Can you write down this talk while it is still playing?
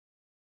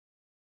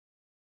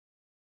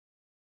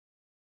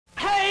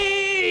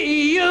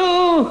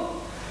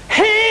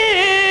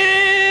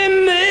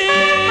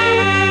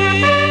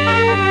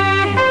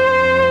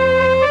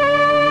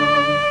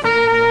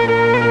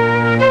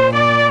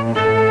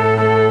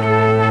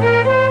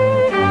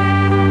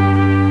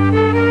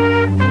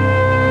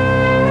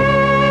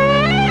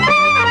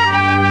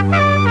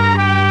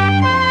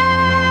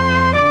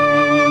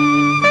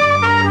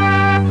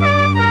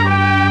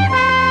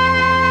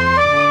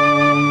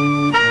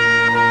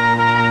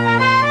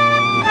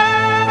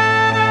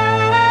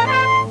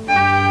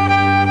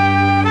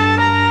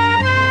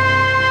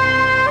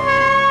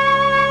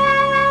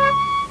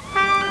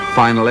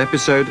Final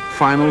episode,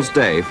 finals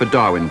day for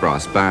Darwen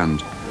Brass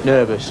Band.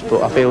 Nervous,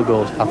 but I feel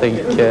good. I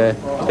think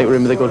we're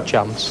in with a good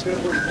chance.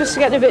 Just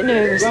getting a bit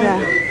nervous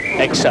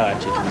there.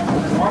 Excited.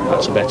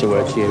 That's a better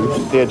word to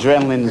use. The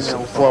adrenaline's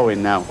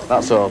flowing now,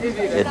 that's all.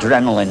 The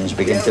adrenaline's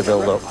beginning to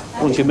build up.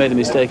 Once you've made a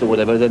mistake or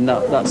whatever, then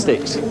that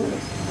sticks.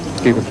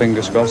 Keep your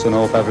fingers crossed and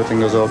hope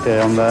everything goes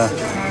okay on there.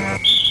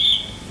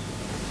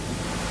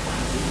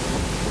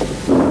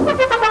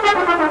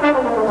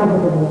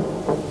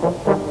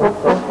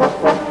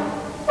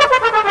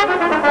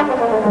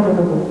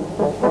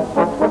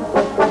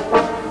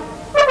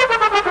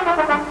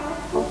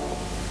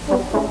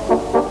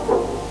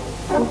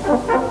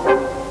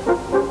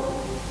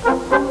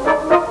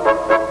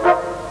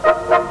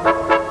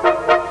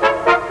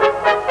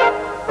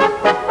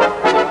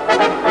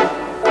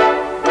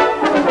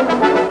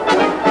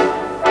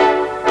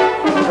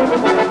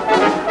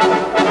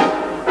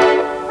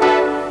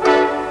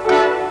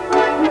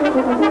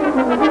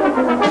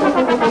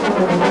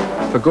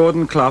 For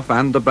Gordon Clough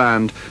and the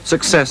band,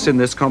 success in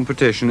this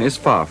competition is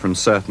far from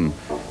certain.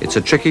 It's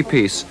a tricky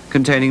piece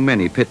containing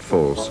many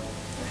pitfalls.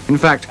 In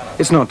fact,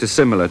 it's not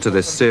dissimilar to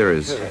this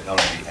series.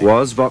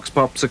 Was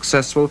Voxpop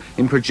successful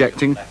in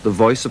projecting the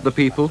voice of the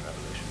people?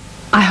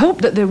 I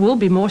hope that there will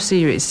be more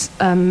series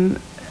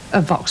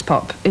of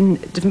Voxpop in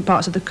different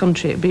parts of the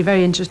country. It'd be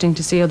very interesting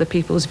to see other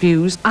people's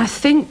views. I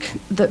think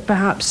that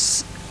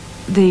perhaps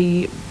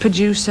the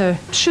producer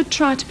should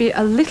try to be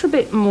a little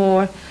bit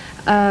more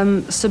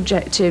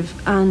subjective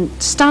and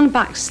stand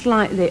back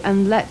slightly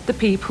and let the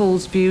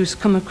people's views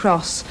come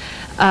across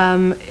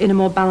in a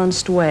more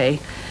balanced way,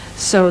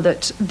 so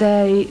that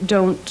they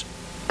don't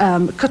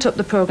cut up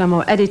the programme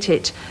or edit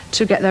it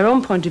to get their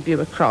own point of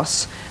view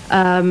across,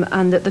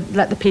 and that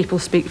let the people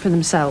speak for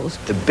themselves.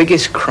 The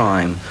biggest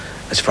crime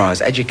as far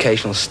as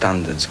educational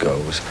standards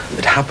goes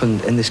that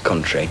happened in this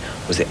country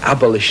was the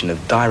abolition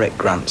of direct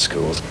grant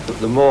schools.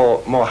 The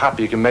more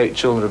happy you can make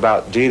children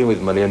about dealing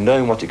with money and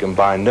knowing what you can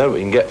buy and know what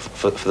you can get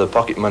for the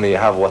pocket money you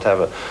have,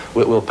 whatever,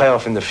 will pay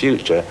off in the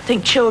future. I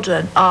think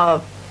children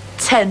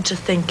tend to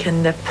think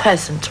in the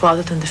present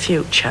rather than the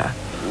future.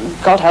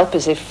 God help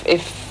us if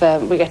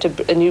we get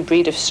a new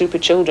breed of super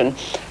children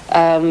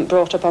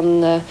brought up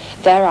on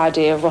their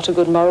idea of what a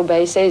good moral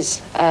base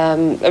is.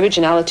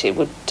 Originality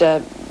would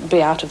be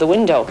out of the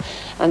window,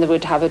 and they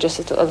would have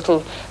just a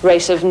little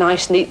race of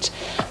nice, neat,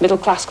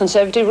 middle-class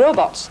conservative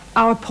robots.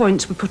 Our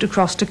points were put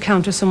across to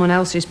counter someone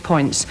else's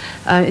points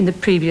in the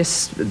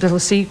previous little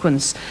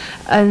sequence.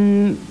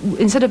 And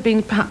instead of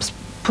being perhaps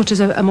put as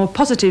a more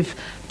positive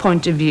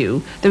point of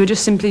view, they were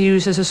just simply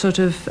used as a sort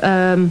of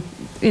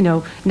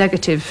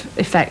negative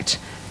effect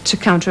to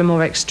counter a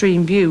more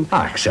extreme view.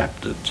 I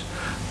accept that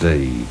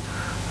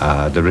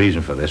the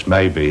reason for this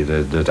may be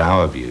that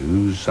our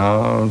views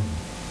are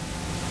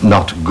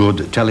not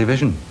good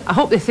television. I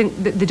hope they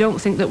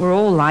don't think that we're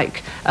all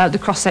like the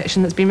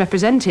cross-section that's been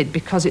represented,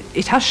 because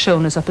it has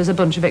shown us up as a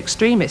bunch of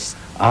extremists.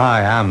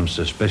 I am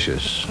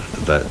suspicious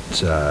that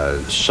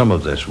some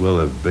of this will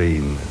have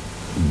been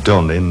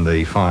done in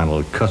the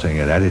final cutting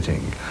and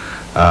editing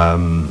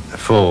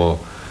for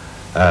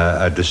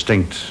a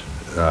distinct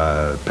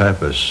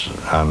purpose,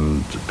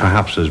 and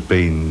perhaps has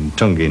been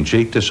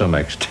tongue-in-cheek to some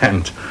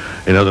extent.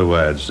 In other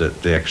words,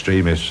 that the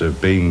extremists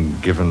have been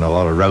given a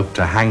lot of rope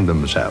to hang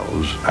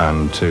themselves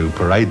and to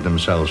parade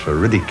themselves for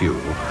ridicule.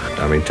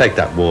 I mean, take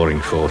that Warring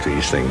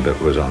 40s thing that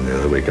was on the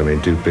other week. I mean,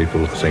 do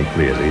people think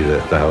really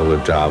that the whole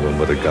of Darwen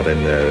would have got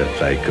in there if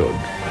they could?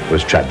 It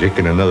was tragic.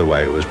 In another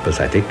way, it was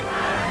pathetic.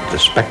 The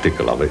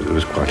spectacle of it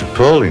was quite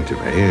appalling to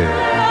me.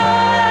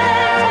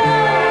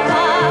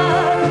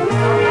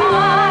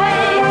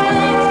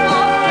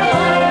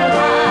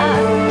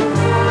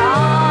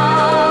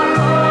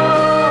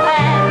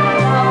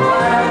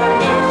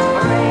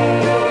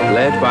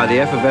 By the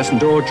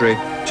effervescent Audrey,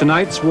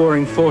 tonight's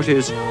Warring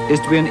Forties is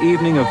to be an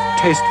evening of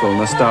tasteful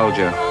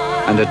nostalgia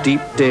and a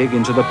deep dig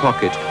into the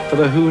pocket for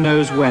the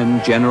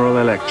who-knows-when general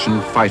election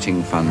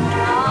fighting fund.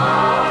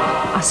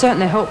 I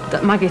certainly hope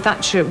that Maggie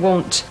Thatcher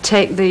won't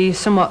take the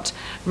somewhat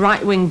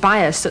right-wing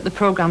bias that the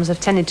programmes have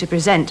tended to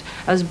present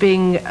as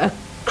being a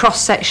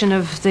cross-section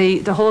of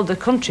the whole of the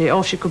country,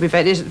 or she could be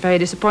very, very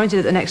disappointed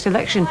at the next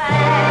election.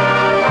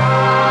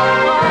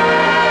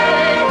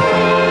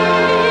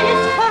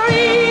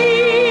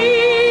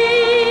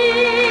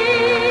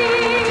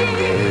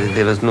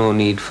 There was no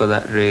need for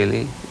that,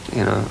 really.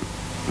 You know,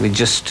 we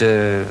just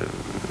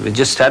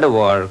had a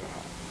war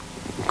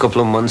a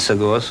couple of months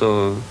ago,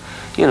 so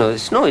you know,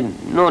 it's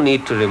no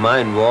need to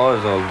remind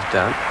wars all the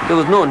time. There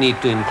was no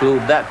need to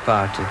include that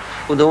party.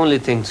 Well, the only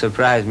thing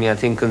surprised me, I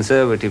think,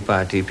 Conservative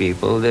Party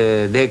people,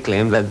 they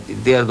claim that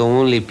they are the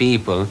only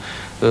people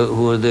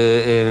who are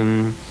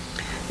the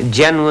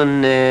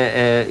genuine,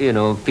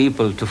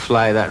 people to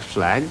fly that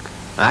flag.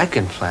 I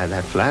can fly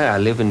that flag. I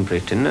live in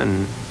Britain,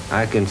 and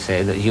I can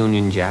say that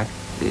Union Jack,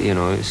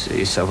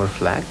 is our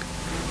flag,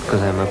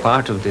 because I'm a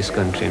part of this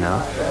country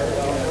now.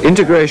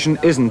 Integration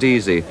isn't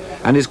easy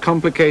and is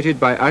complicated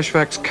by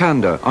Ashfaq's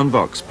candour on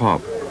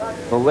Voxpop.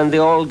 But when they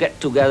all get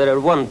together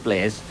at one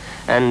place,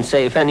 And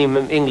say if any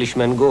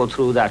Englishmen go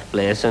through that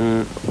place,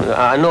 and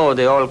I know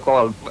they all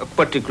call a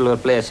particular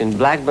place in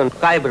Blackburn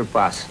Khyber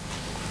Pass.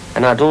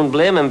 And I don't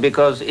blame them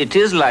because it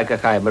is like a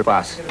Khyber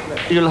Pass.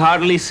 You'll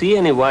hardly see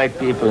any white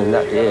people in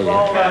that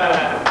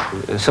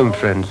area. Some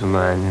friends of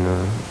mine, you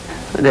know,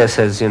 they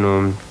says, you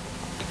know,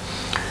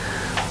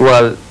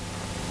 well,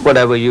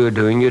 whatever you're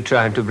doing, you're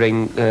trying to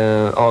bring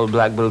all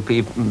Blackburn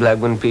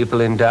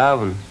people in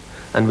Darwen,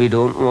 and we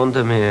don't want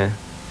them here.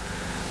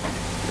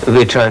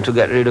 We're trying to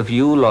get rid of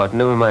you lot,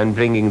 never mind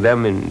bringing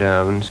them in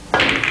Darwen.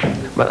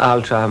 But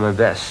I'll try my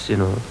best, you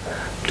know,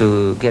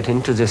 to get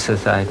into this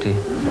society,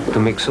 to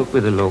mix up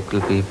with the local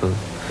people.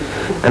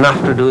 And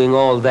after doing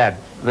all that,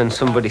 when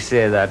somebody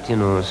say that, you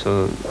know,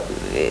 so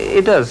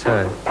it does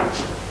hurt.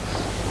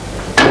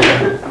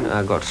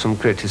 I got some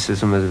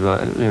criticism as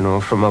well, you know,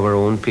 from our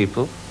own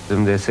people.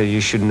 And they say,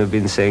 you shouldn't have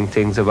been saying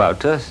things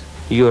about us.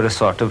 You're a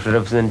sort of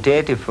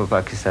representative for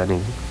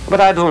Pakistani.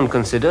 But I don't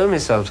consider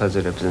myself as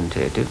a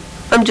representative.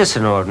 I'm just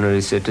an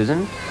ordinary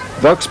citizen.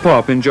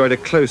 Voxpop enjoyed a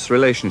close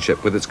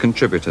relationship with its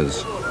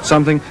contributors,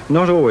 something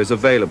not always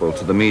available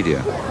to the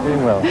media.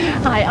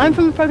 Hi, I'm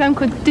from a programme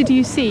called Did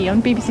You See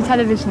on BBC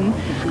Television,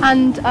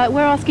 and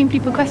we're asking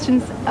people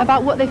questions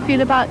about what they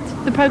feel about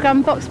the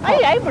programme Voxpop.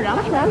 Hey, Abraham.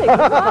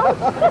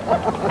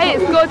 Hey,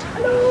 it's good.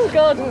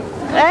 Good.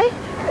 Eh?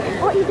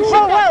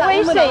 Well, what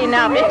we see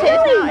now, it's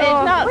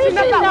not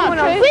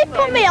true. We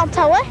put me on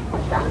telly.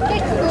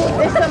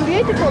 There's some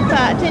beautiful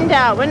parts in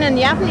Darwen and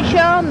you haven't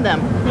shown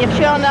them. You've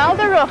shown all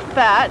the rough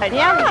parts and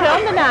you haven't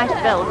shown the nice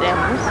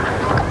buildings.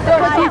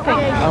 What do you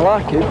think? I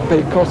like it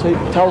because it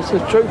tells the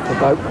truth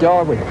about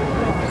Darwen.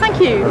 Thank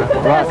you.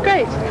 That's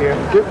great.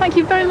 Thank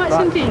you very much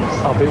indeed.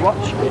 I'll be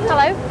watching it.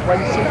 Hello. When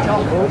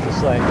September, the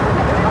same.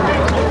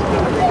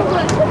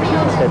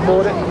 They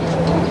bought it.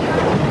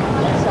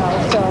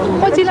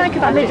 What do you like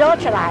about it? My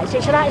daughter likes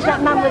it. She likes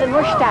that man with a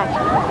moustache.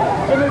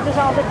 And he does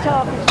all the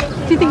talking.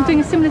 Do you think doing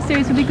a similar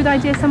series would be a good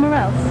idea somewhere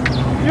else?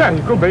 Yeah,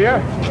 it could be, yeah.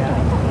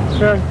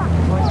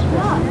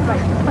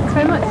 Thanks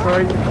very much.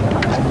 Sorry.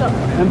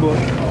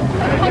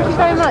 Thank you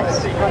very much.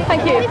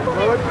 Thank you.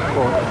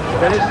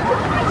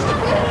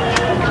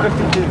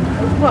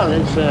 Well,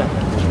 it's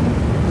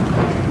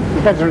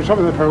depends on some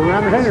of the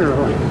programmes,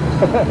 anyway.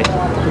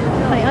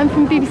 Hi, I'm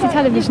from BBC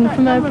Television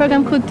from a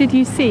programme called Did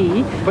You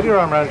See? Put your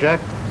arm around Jack.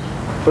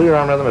 Put your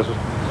arm around the missus.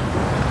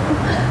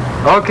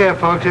 Okay,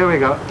 folks, here we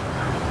go.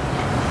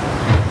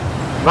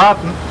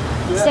 Martin.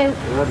 So,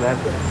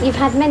 you've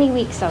had many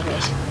weeks of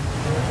it.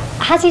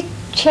 Has it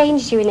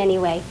changed you in any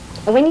way?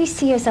 And when you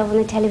see yourself on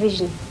the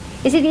television,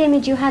 is it the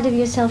image you had of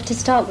yourself to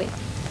start with?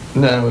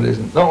 No, it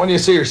isn't. Not when you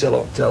see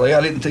yourself on telly.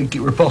 I didn't think it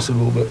were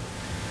possible, but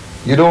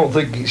you don't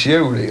think it's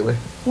you, really.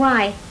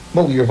 Why?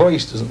 Well, your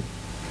voice doesn't.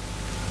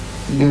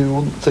 You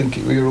wouldn't think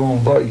it were your own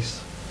voice.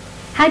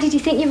 How did you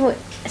think your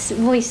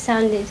voice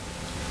sounded?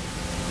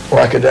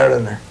 Like a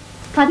Darrener.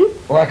 Pardon?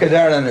 Like a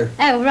Darrener.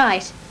 Oh,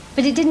 right.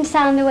 But it didn't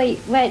sound the way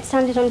where it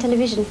sounded on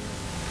television.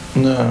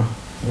 No,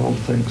 I don't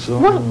think so.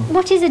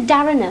 What is a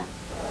Darrener?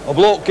 A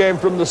bloke came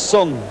from the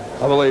Sun,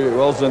 I believe it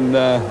was, and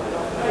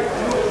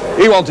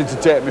he wanted to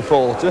take me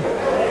photo.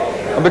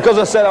 And because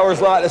I said I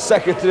was like the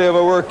secretary of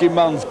a working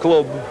man's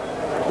club,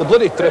 the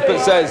bloody tripper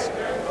says,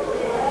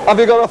 have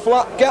you got a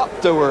flat cap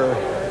to wear?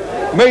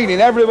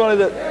 Meaning everybody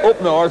that up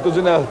north goes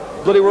in a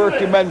bloody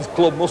working men's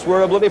club must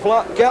wear a bloody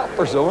flat cap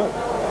or something.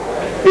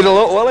 He'd have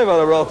looked well if I'd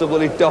have brought a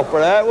bloody topper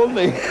out, wouldn't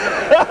he?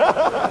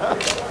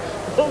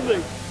 Wouldn't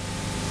he?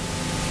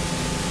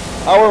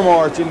 Our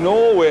Martin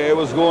no way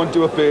was going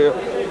to appear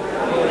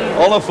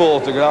on a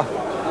photograph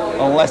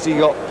unless he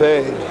got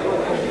paid.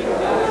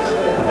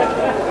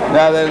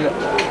 Now then,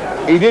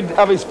 he did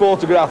have his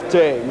photograph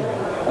taken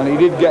and he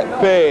did get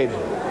paid,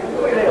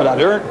 but I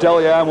don't tell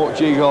you how much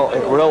he got.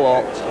 It were a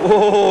lot.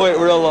 Oh, it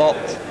were a lot.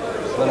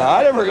 But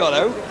I never got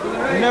out.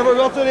 Never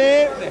got to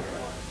the evening.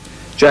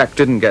 Jack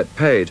didn't get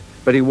paid,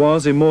 but he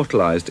was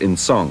immortalised in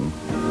song.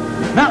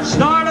 That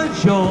started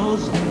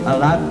shows a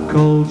lad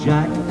called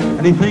Jack,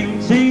 and he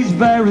thinks he's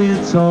very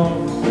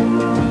tall.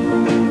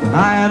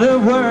 I had a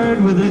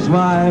word with his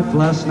wife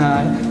last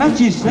night, and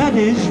she said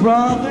he's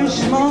rather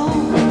small.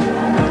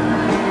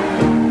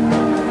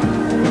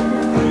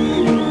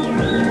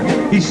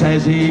 He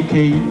says he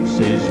keeps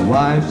his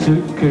wife's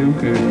a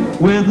cuckoo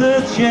with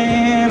a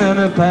chain and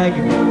a peg.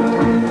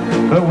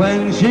 But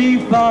when she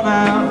found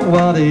out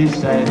what he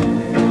said,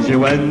 she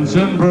went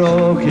and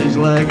broke his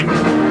leg.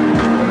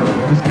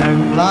 There's no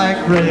like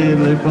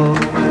really folk.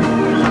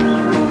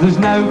 There's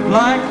no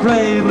like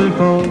really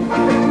folk.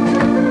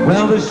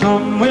 Well, there's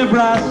some with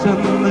brass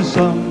and there's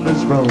some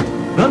that's roll,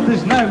 but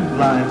there's no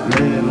like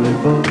really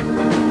folk.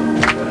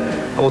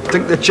 I would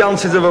think the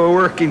chances of a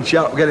working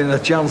chap getting a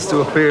chance to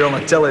appear on a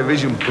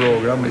television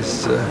programme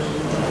is, the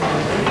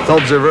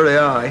odds are very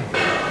high.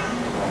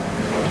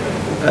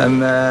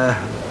 And I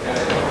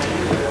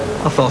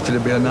thought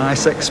it'd be a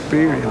nice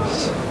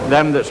experience.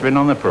 Them that's been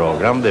on the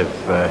programme, they've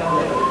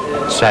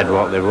said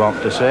what they want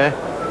to say.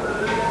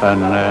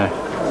 And,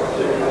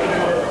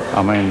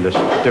 I mean, there's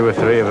 2 or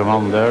 3 of them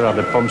on there, I'd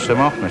have punched them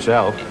off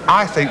myself.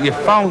 I think you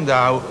found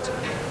out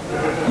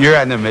your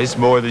enemies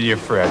more than your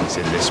friends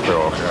in this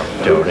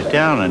programme. Tore it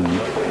down, and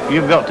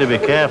you've got to be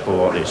careful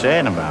what you're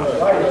saying about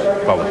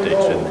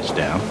politics in this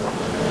town,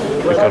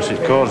 because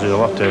it causes a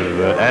lot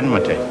of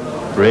enmity,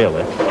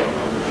 really,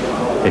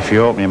 if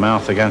you open your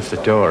mouth against the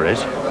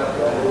Tories.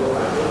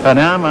 And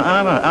I'm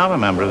a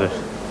member of the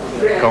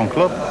Con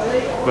Club,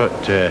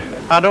 but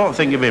I don't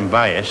think you've been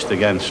biased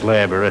against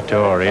Labour, or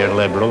Tory, or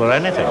Liberal, or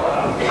anything.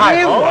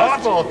 I've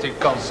always voted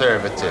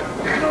Conservative.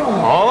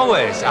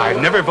 Always.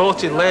 I've never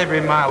voted Labour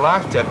in my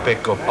life, Ted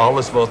Pickup.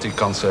 Always voted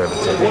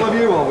Conservative. What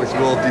have you always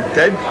voted,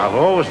 Ted? I've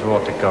always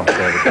voted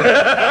Conservative.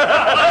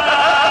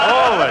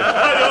 Always.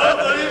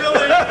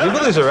 Your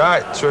mother's a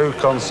right, true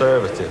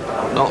Conservative.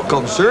 Not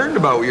concerned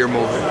about your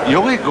mother. You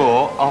only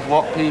go off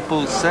what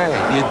people say.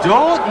 You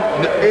don't...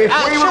 If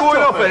we were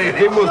going off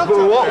anything,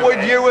 what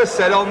would you have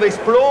said on this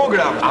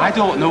programme? I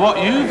don't know what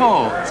you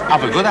vote.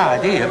 I've a good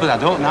idea, but I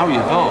don't know how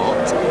you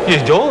vote. You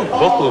don't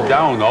buckle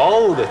down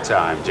all the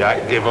time,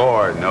 Jack. Give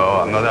or no,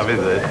 I'm not having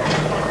this.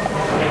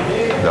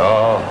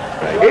 No.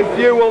 If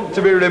you want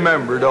to be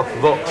remembered off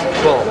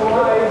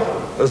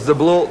Voxpop as the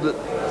bloke that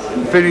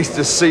finished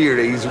the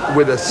series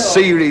with a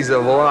series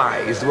of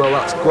lies, well,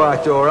 that's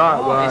quite all right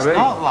by me. It's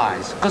not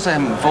lies, because I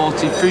haven't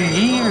voted for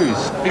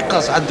years,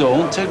 because I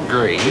don't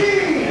agree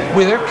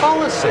with their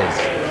policies.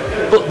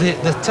 But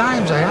the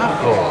times I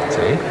have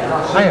voted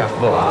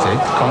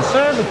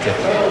Conservative.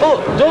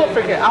 But don't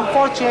forget, I'm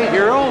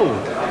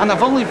 48-year-old, and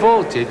I've only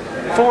voted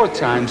 4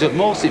 times at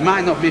most. It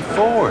might not be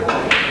 4,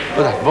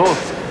 but I've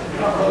voted.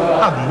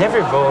 I've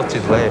never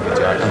voted Labour,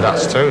 Jack, and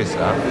that's true, is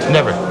that?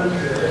 Never.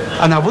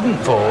 And I wouldn't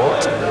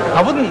vote.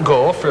 I wouldn't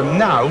go from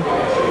now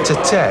to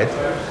Ted.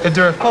 If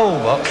there are a poll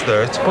box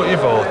there to put your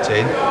vote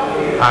in,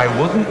 I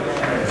wouldn't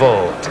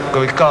vote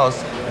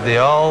because they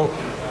all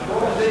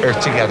are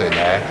together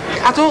there.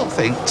 I don't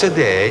think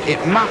today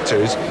it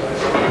matters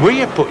where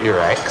you put your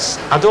X.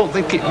 I don't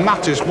think it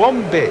matters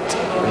one bit.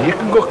 You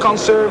can go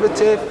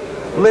Conservative,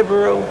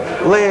 Liberal,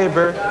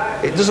 Labour.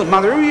 It doesn't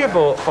matter who you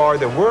vote for.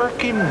 The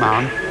working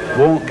man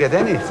won't get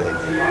anything.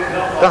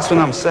 That's what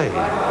I'm saying.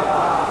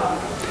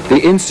 The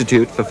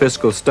Institute for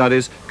Fiscal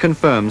Studies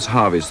confirms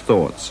Harvey's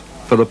thoughts.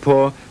 For the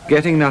poor,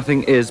 getting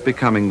nothing is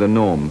becoming the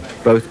norm,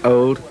 both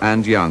old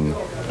and young.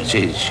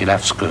 She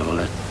left school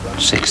at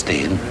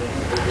 16.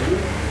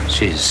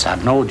 She's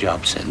had no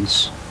job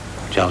since.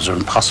 Jobs are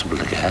impossible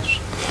to get.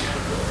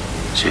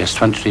 She gets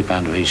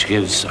 £23 a week. She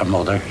gives her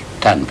mother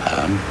 £10,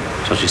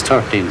 so she's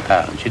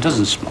 £13. She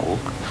doesn't smoke,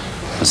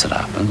 as it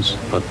happens,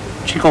 but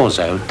she goes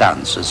out,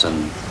 dances,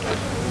 and,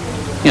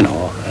 you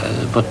know,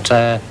 but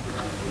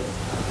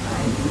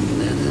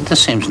there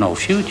seems no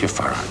future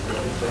for her.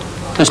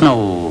 There's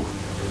no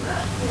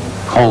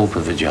hope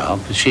of a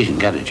job. She can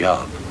get a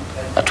job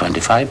at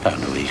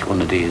 £25 a week,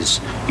 one of these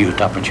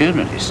youth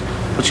opportunities.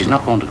 But she's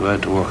not going to go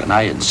out to work, and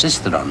I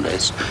insisted on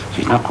this.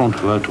 She's not going to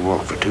go out to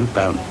work for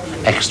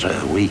 £2 extra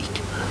a week.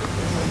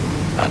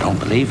 I don't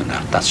believe in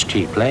that. That's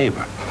cheap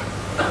labour,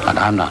 and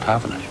I'm not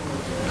having it.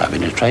 I've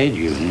been a trade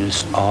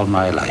unionist all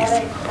my life,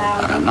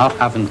 and I'm not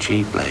having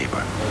cheap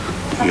labour.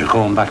 You're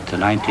going back to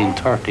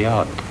 1930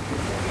 odd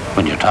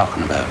when you're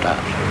talking about that.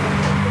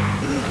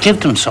 Give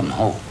them some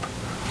hope.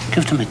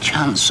 Give them a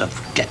chance of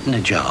getting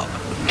a job,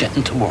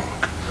 getting to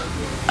work,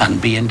 and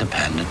be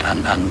independent,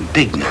 and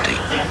dignity.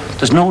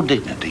 There's no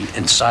dignity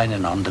in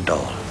signing on the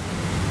dole.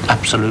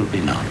 Absolutely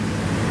none.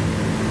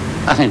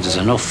 I think there's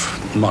enough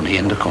money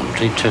in the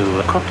country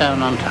to cut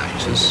down on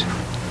taxes,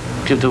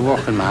 give the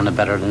working man a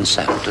better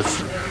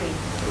incentive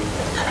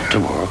to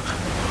work,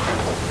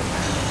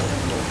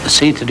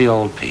 see to the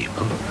old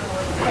people,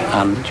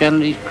 and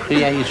generally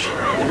create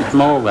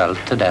more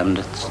wealth to them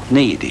that's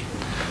needy.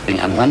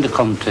 And when they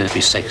come to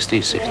be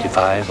 60,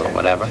 65 or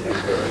whatever,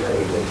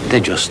 they're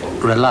just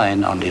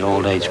relying on the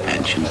old age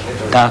pension.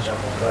 That,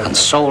 and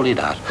solely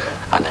that,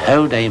 and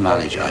how they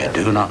manage, I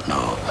do not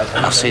know.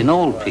 I've seen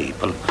old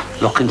people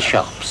look in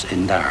shops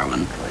in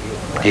Darwen,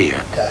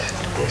 here,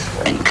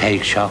 in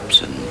cake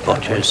shops and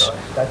butchers,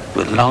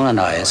 with long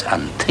eyes,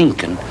 and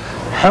thinking,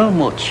 how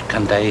much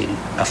can they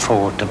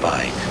afford to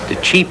buy the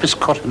cheapest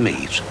cut of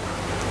meat?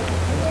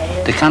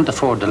 They can't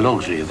afford the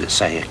luxury of,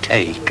 say, a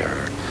cake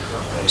or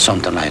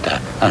something like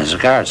that. And as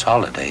regards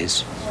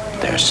holidays,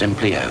 they're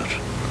simply out.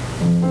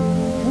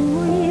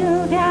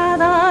 We'll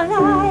gather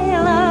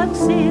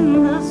lilacs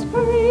in the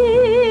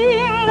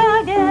spring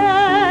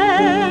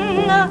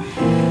again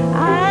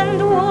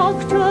and walk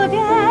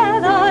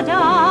together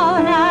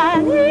down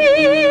an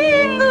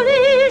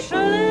English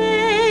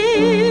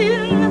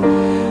lane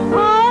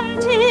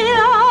until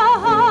our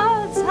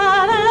hearts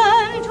have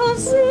learned to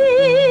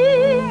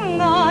sing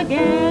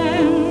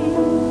again.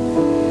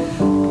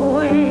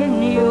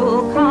 When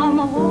you come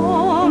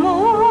home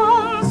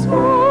once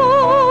more,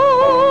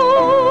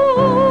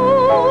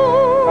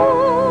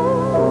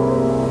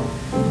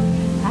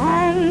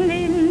 and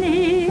in the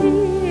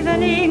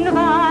evening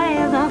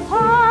by the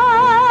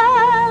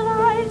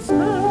firelight's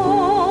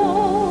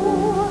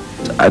glow.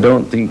 I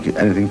don't think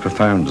anything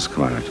profound has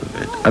come out of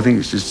it. I think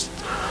it's just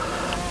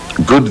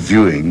good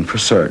viewing for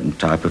certain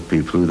type of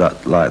people who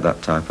like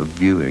that type of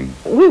viewing.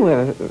 We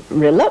were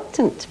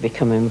reluctant to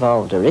become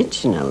involved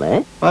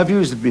originally. My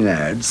views have been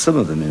aired, some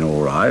of them in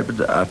all right,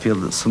 but I feel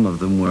that some of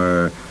them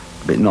were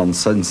a bit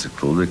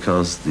nonsensical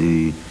because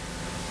it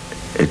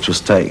was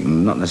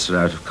taken not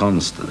necessarily out of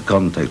context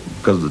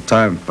because of the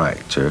time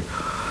factor.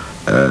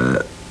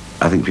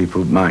 I think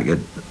people might get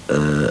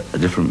a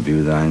different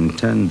view than I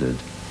intended.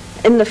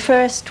 In the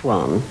first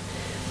one,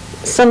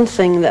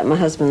 something that my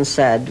husband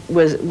said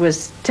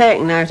was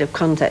taken out of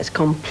context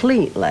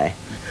completely.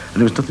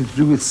 And it was nothing to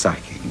do with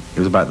sacking. It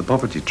was about the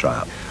poverty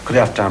trap. Could he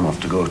have time off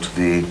to go to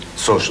the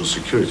Social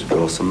Security to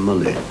draw some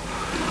money?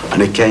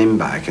 And he came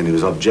back and he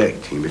was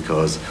objecting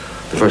because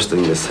the first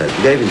thing they said,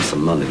 we gave him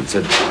some money. He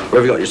said,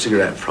 where have you got your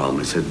cigarette from?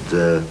 He said,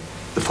 the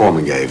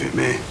foreman gave it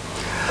me.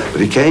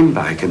 But he came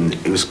back and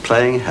he was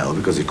playing hell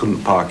because he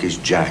couldn't park his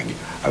Jag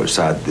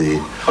outside the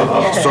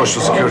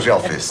Social Security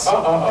office.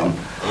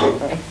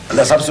 And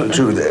that's absolutely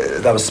true.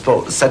 That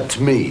was said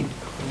to me.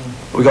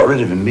 We got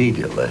rid of him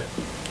immediately.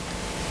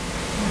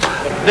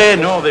 They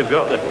know they've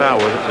got the power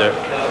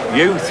that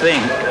you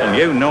think, and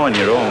you know in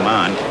your own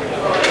mind,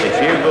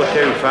 if you go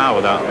too far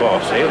with that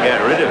boss, he'll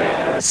get rid of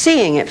it.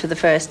 Seeing it for the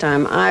first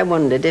time, I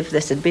wondered if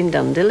this had been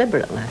done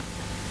deliberately.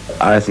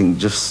 I think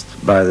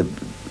just by the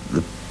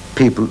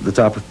people, the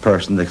type of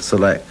person they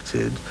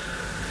selected,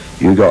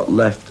 you got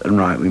left and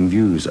right-wing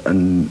views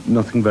and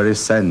nothing very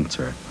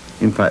centre.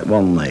 In fact,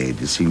 one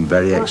lady seemed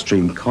very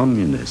extreme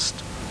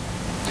communist.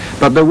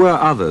 But there were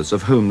others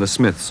of whom the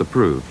Smiths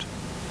approved.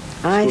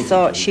 I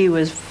thought she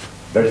was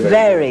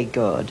very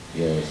good.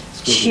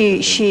 Yes.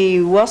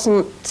 She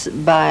wasn't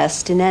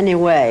biased in any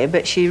way,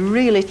 but she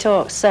really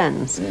talked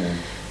sense. Yeah.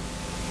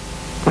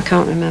 I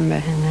can't remember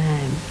her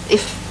name.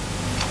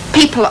 If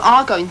people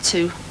are going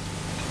to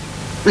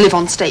live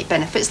on state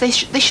benefits, they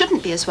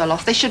shouldn't be as well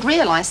off. They should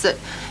realise that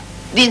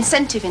the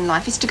incentive in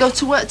life is to go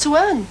to work to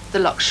earn the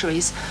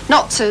luxuries,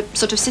 not to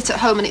sort of sit at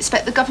home and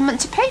expect the government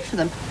to pay for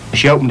them.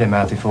 She opened her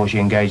mouth before she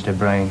engaged her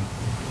brain.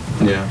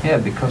 Yeah. Yeah,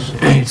 because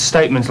it's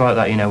statements like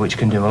that, you know, which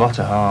can do a lot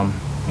of harm.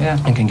 Yeah.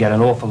 And can get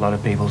an awful lot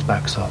of people's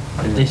backs up.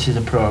 This is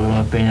a programme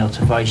of being able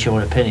to voice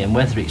your opinion,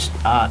 whether it's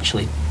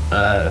actually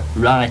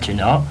right or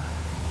not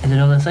is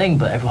another thing,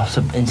 but everyone's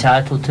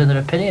entitled to their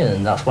opinion,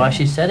 and that's why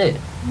she said it.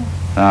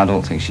 I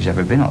don't think she's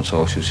ever been on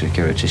Social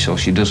Security, so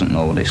she doesn't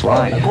know what it's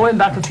like. Going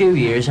back a few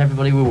years,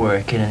 everybody were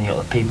working, and you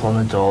got the people on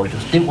the door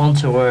just didn't want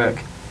to work.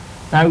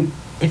 Now,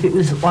 if it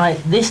was like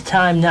this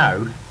time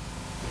now,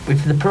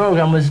 if the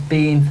programme was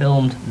being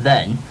filmed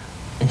then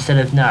instead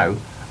of now,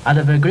 I'd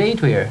have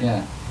agreed with her.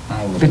 Yeah.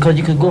 Because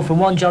you could go from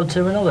one job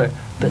to another,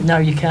 but now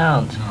you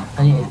can't. No.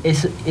 And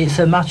it's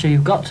a matter,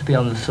 you've got to be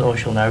on the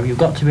social now, you've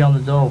got to be on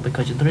the dole,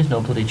 because there is no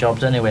bloody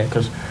jobs anyway,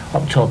 because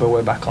October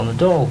we're back on the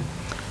dole.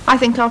 I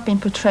think I've been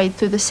portrayed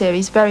through the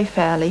series very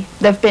fairly.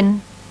 There have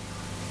been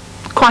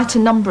quite a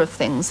number of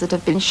things that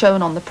have been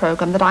shown on the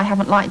programme that I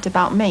haven't liked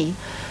about me,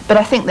 but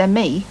I think they're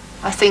me.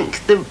 I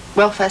think the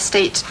welfare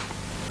state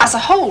as a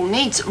whole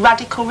needs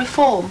radical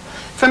reform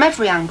from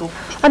every angle.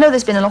 I know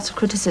there's been a lot of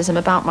criticism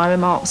about my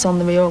remarks on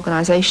the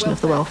reorganisation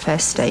of the welfare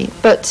state,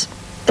 but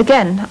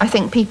again, I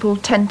think people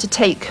tend to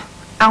take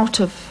out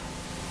of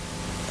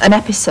an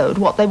episode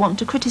what they want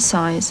to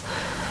criticise,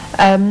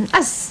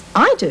 as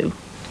I do.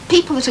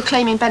 People that are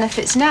claiming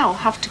benefits now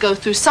have to go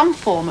through some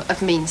form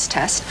of means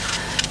test.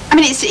 I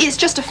mean, it's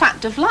just a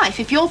fact of life.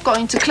 If you're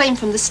going to claim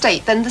from the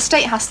state, then the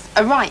state has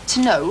a right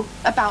to know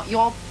about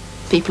your...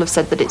 People have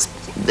said that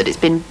it's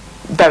been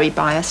very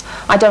biased.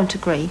 I don't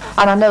agree.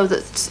 And I know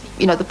that,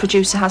 you know, the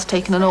producer has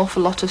taken an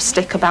awful lot of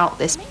stick about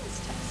this.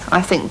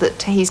 I think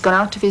that he's gone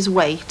out of his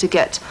way to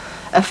get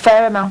a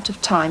fair amount of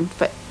time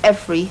for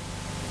every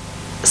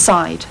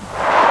side.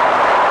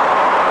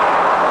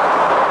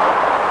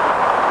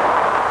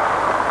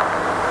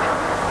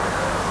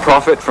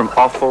 Profit from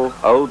offal,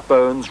 old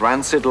bones,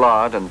 rancid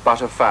lard and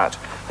butter fat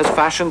has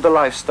fashioned the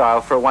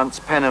lifestyle for a once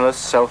penniless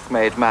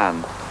self-made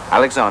man,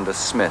 Alexander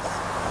Smith.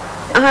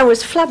 I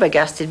was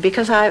flabbergasted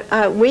because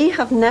we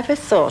have never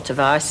thought of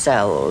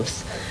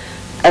ourselves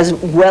as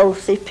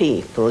wealthy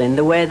people in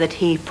the way that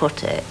he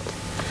put it.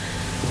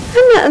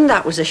 And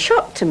that was a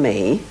shock to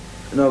me.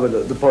 No,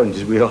 but the point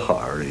is we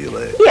are,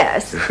 really.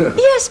 Yes,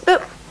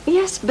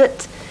 yes,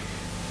 but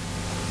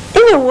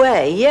in a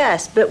way,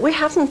 yes, but we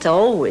haven't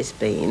always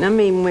been. I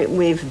mean,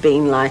 we've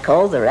been like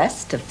all the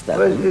rest of them.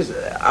 Well,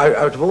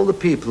 out of all the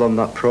people on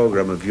that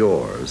programme of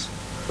yours,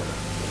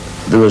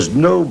 there was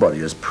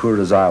nobody as poor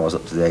as I was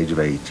up to the age of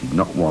 80,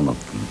 not one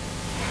of them.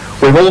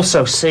 We've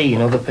also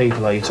seen other people,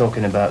 like you're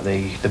talking about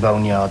the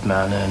Boneyard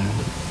Man and,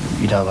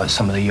 you know, like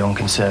some of the young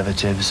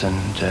conservatives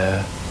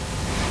and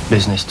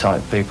business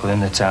type people in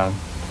the town.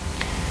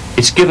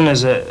 It's given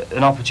us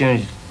an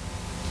opportunity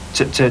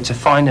to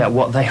find out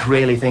what they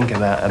really think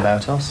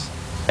about us.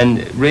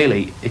 And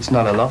really, it's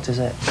not a lot, is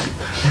it?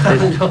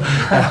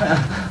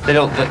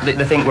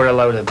 They think we're a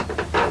load of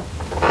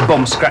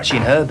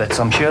bum-scratching Herberts,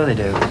 I'm sure they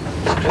do.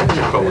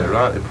 You're probably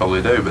right, they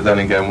probably do, but then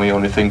again we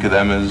only think of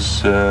them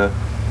as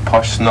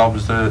posh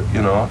snobs that,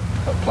 you know...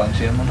 Got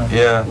plenty of money.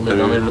 Yeah. Live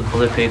on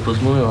other people's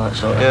money, like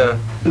sort of. Yeah.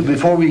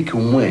 Before we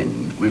can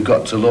win, we've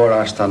got to lower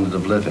our standard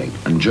of living.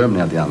 And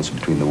Germany had the answer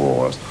between the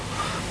wars.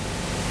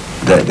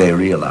 They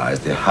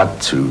realised they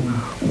had to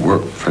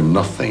work for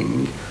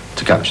nothing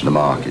to capture the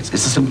markets.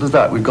 It's as simple as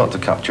that. We've got to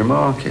capture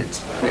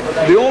markets.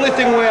 The only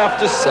thing we have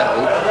to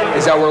sell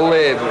is our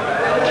labour.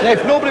 Now,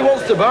 if nobody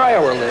wants to buy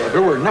our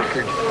labour, we're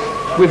knackered.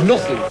 We've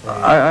nothing.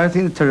 I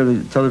think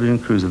the television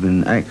crews have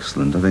been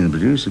excellent. I think the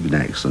producer have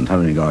been excellent,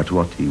 having regard to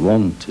what he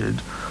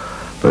wanted.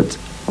 But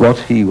what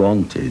he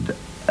wanted,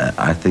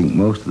 I think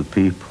most of the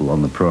people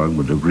on the programme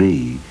would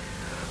agree,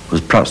 was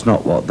perhaps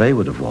not what they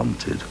would have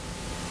wanted.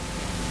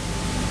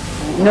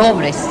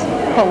 Nobody's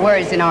put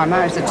words in our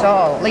mouths at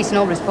all. At least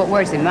nobody's put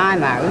words in my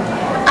mouth.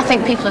 I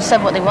think people have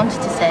said what they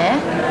wanted to say,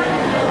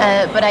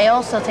 but I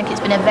also think it's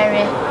been a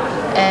very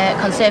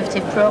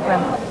conservative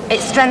programme.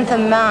 It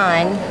strengthened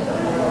mine,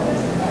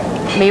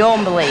 my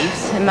own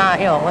beliefs, and my,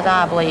 you know, what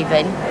I believe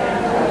in.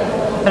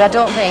 But I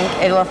don't think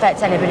it'll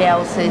affect anybody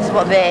else's,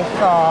 what they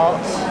thought.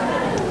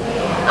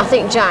 I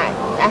think Jack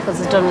Eccles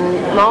has done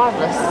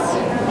marvellous,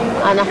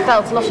 and I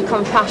felt a lot of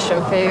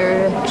compassion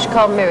for, she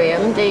called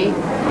Miriam, the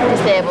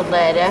disabled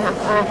lady.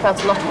 I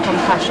felt a lot of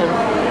compassion,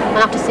 and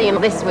after seeing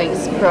this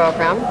week's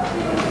programme,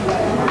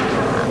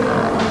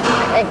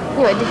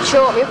 you know, it did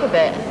choke me up a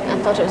bit. I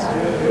thought it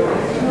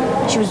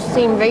was,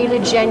 seemed really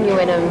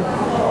genuine, and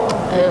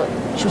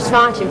she was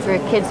fighting for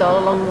her kids all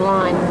along the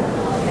line.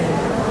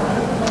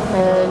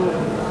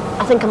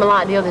 I think I'm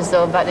like the others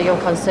though about the young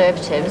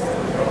conservatives.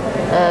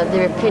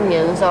 Their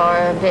opinions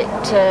are a bit.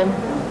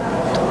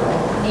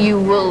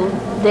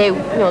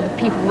 The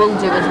people will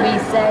do as we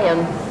say,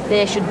 and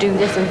they should do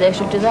this and they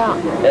should do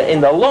that.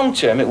 In the long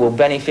term, it will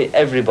benefit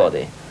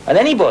everybody, and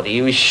anybody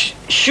who is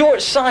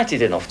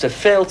short-sighted enough to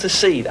fail to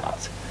see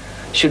that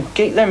should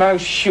keep their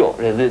mouths shut.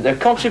 Their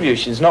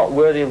contribution's not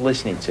worthy of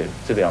listening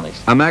to be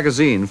honest. A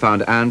magazine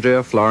found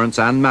Andrea, Florence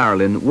and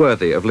Marilyn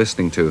worthy of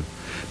listening to,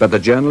 but the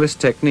journalist's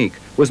technique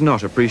was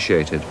not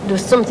appreciated. There were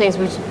some things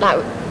which,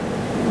 like,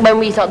 when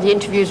we thought the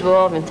interviews were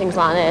over and things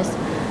like this,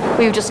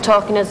 we were just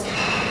talking as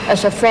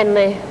a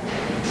friendly,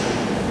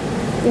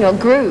 you know,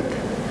 group.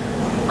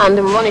 And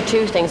there were one or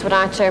two things, but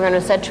I turned around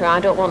and said to her, I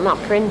don't want that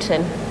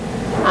printing.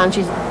 And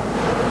she's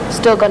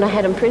still gone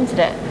ahead and printed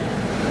it.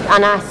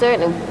 And I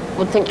certainly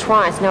would think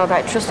twice now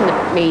about trusting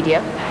the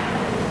media,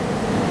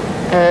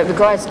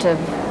 regards to,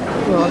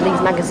 you know,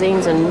 these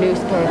magazines and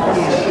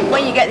newspapers.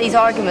 When you get these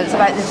arguments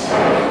about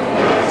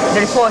the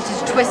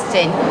reporters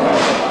twisting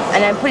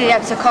and then putting it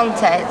out to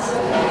context,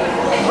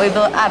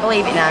 I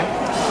believe it now.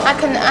 I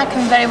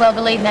can very well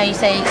believe now you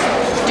say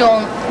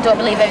don't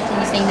believe everything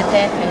you see in the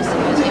papers.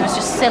 It was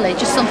just silly,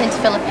 just something to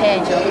fill a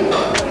page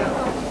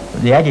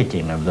up. The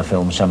editing of the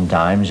film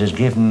sometimes has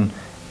given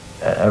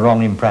a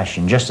wrong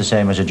impression, just the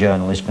same as a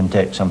journalist can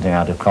take something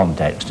out of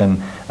context,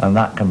 and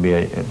that can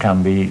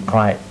be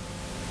quite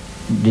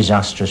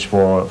disastrous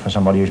for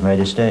somebody who's made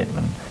a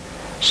statement.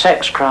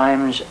 Sex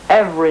crimes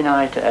every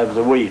night of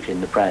the week in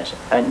the press,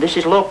 and this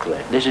is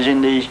locally, this is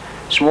in these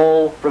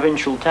small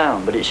provincial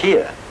town, but it's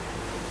here.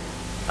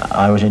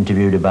 I was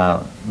interviewed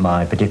about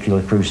my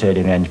particular crusade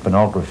against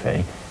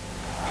pornography.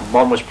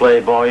 One was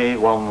Playboy,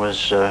 one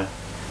was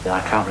I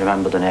can't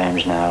remember the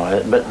names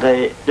now, but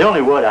the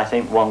only word I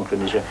think one could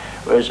use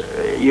was,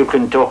 you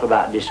can talk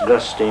about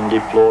disgusting,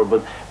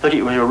 deplorable, but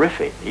it was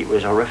horrific. It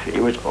was horrific.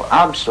 It was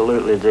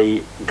absolutely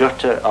the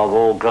gutter of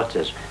all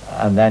gutters.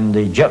 And then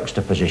the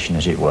juxtaposition,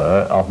 as it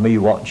were, of me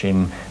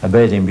watching a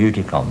bathing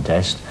beauty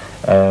contest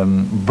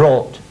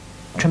brought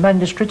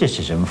tremendous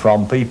criticism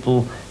from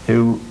people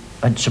who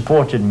had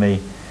supported me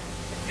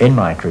in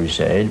my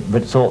crusade,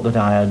 but thought that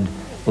I had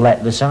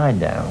let the side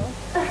down.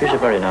 She's a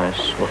very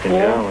nice looking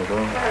girl as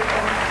well.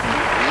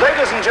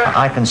 Ladies and gentlemen,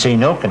 I can see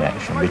no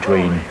connection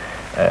between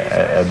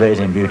a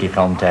bathing beauty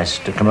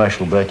contest, a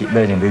commercial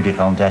bathing beauty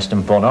contest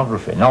and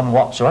pornography, none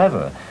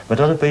whatsoever, but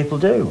other people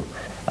do.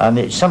 And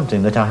it's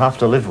something that I have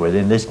to live with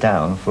in this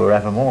town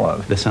forevermore.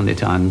 The Sunday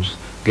Times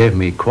gave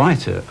me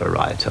quite a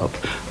write-up,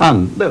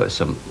 and there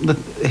was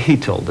he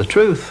told the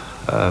truth.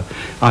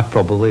 I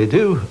probably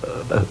do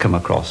come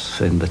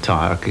across in the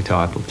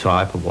archetypal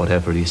type of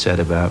whatever he said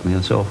about me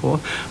and so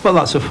forth. Well,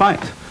 that's a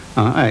fact.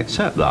 I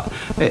accept that.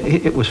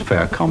 It was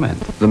fair comment.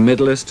 The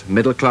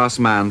middle-class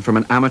man from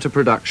an amateur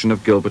production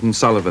of Gilbert and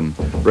Sullivan.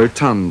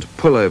 Rotund,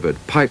 pullovered,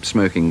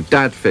 pipe-smoking,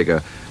 dad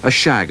figure, a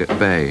shag at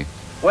bay.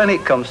 When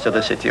it comes to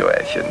the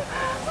situation,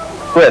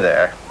 we're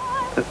there.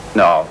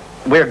 No,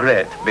 we're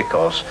great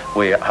because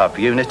we have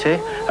unity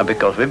and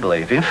because we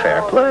believe in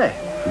fair play.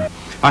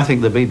 I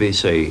think the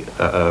BBC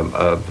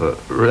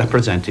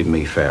represented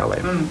me fairly,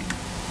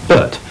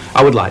 but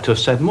I would like to have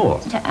said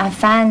more. I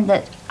find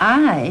that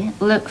I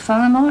look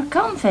far more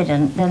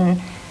confident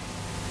than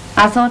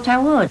I thought I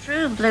would.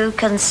 True blue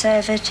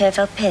conservative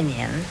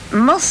opinion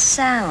must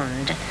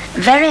sound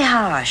very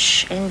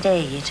harsh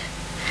indeed.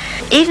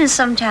 Even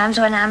sometimes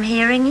when I'm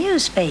hearing you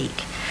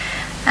speak,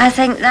 I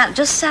think that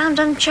just sounds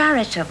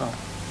uncharitable.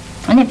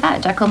 And in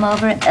fact, I come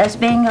over as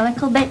being a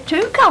little bit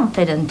too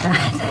confident,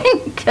 I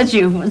think, as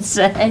you would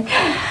say.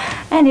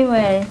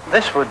 Anyway.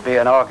 This would be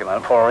an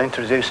argument for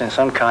introducing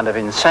some kind of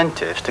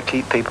incentives to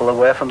keep people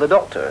away from the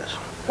doctors.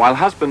 While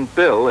husband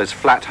Bill is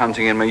flat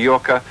hunting in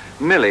Mallorca,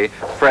 Millie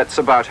frets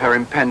about her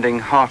impending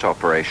heart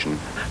operation.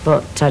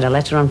 But I had a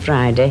letter on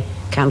Friday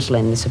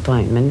cancelling this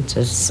appointment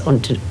as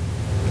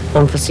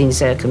unforeseen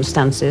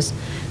circumstances.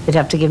 They'd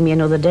have to give me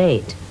another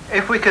date.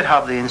 If we could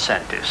have the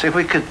incentives, if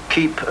we could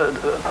keep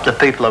the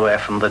people away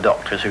from the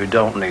doctors who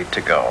don't need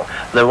to go,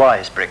 the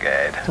Wise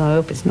Brigade. So I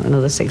hope it's not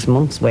another 6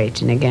 months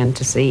waiting again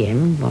to see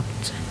him, but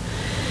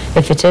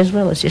if it is,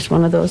 well, it's just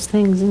one of those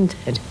things, isn't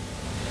it?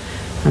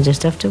 I'll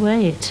just have to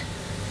wait.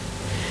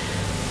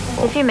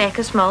 If you make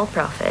a small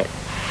profit,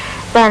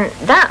 then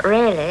that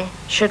really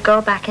should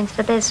go back into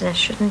the business,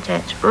 shouldn't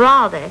it?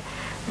 Rather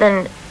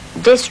than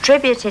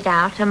distribute it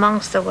out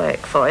amongst the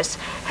workforce,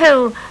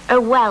 who are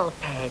well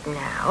paid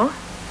now.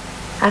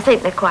 I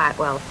think they're quite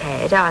well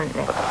paid, aren't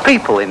they?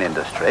 People in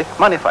industry,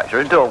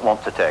 manufacturers, don't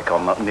want to take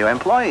on new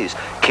employees.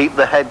 Keep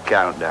the head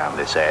count down,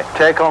 they say.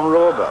 Take on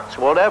robots,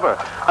 whatever.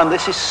 And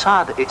this is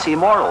sad, it's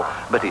immoral,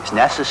 but it's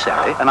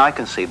necessary, and I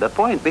can see the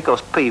point,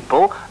 because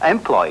people,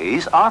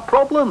 employees, are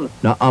problems.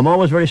 Now, I'm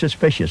always very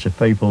suspicious of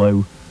people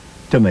who,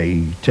 to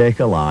me, take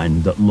a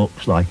line that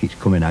looks like it's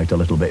coming out a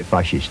little bit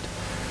fascist.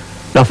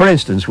 Now, for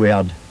instance, we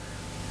had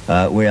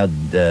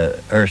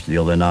Hurst the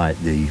other night,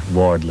 the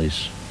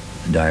Wardley's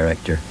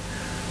director,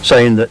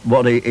 saying that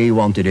what he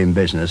wanted in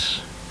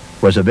business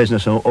was a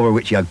business over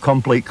which he had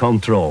complete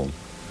control.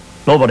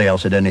 Nobody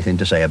else had anything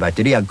to say about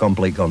it. He had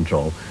complete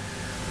control.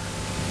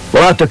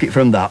 Well, I took it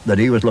from that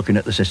he was looking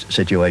at the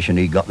situation.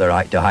 He got the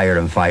right to hire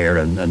and fire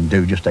and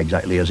do just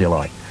exactly as he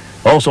liked.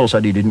 Also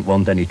said he didn't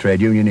want any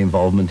trade union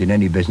involvement in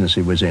any business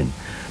he was in.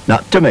 Now,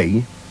 to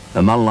me,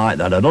 a man like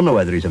that, I don't know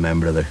whether he's a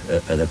member of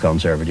the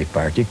Conservative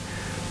Party,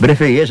 but if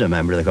he is a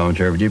member of the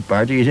Conservative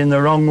Party, he's in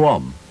the wrong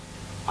one.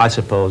 I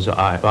suppose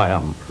I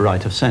am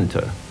right of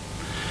centre.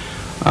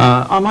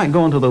 I might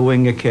go into the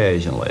wing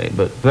occasionally,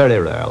 but very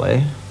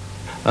rarely.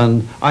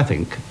 And I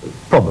think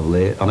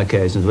probably on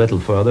occasions a little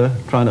further,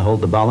 trying to hold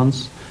the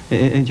balance.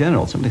 In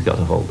general, somebody's got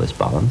to hold this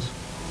balance.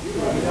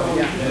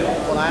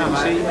 Well, I am.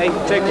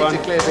 Take one. To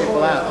clear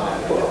people out.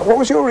 What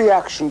was your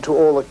reaction to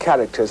all the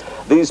characters?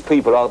 These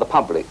people are the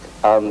public,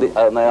 and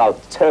they are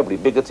terribly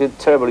bigoted,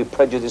 terribly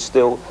prejudiced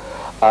still.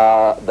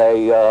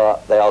 They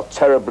are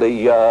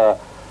terribly...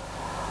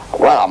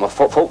 well,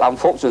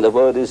 unfortunately, the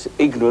word is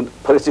ignorant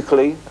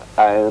politically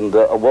and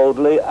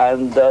worldly,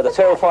 and the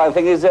terrifying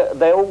thing is that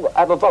they all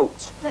have a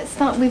vote. Let's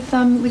start with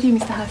you,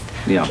 Mr. Hurst.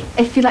 Yeah.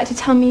 If you'd like to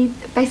tell me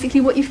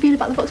basically what you feel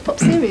about the Voxpop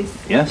series.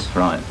 Yes,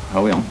 right.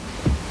 Are we on?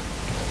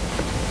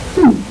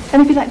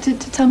 And if you'd like to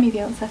tell me the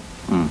answer.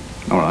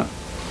 All right.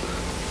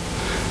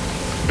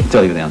 I'll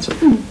tell you the answer.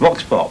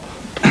 Voxpop.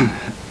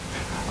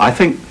 I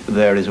think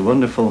there is a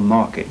wonderful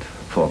market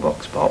for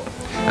Voxpop.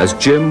 As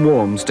Jim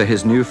warms to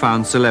his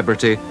newfound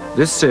celebrity,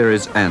 this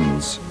series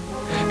ends.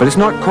 But it's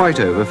not quite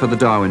over for the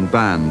Darwen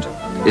band.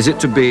 Is it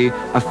to be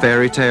a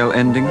fairy tale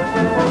ending?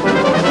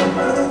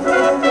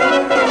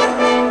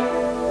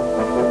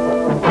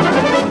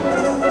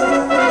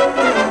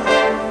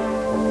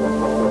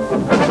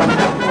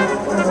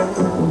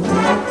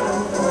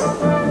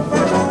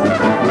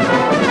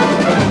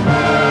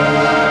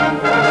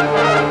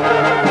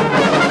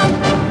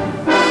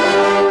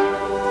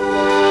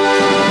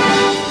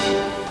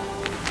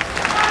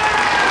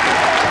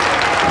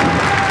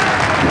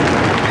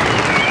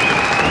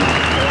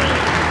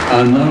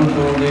 And now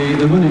for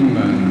the winning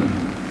band.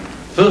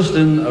 First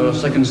in our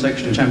second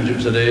section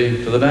championship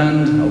today, to the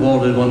band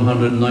awarded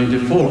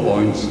 194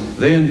 points.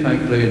 They in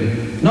fact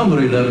played number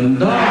 11,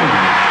 Darwen.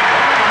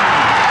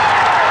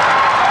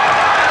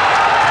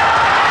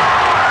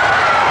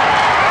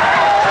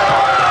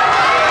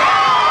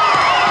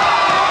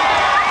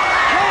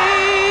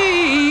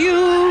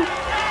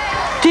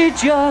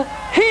 Did you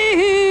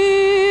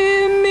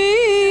hear me?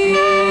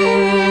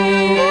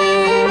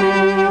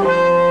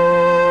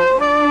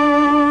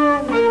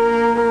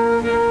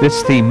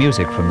 This theme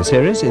music from the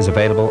series is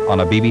available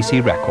on a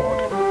BBC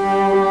record.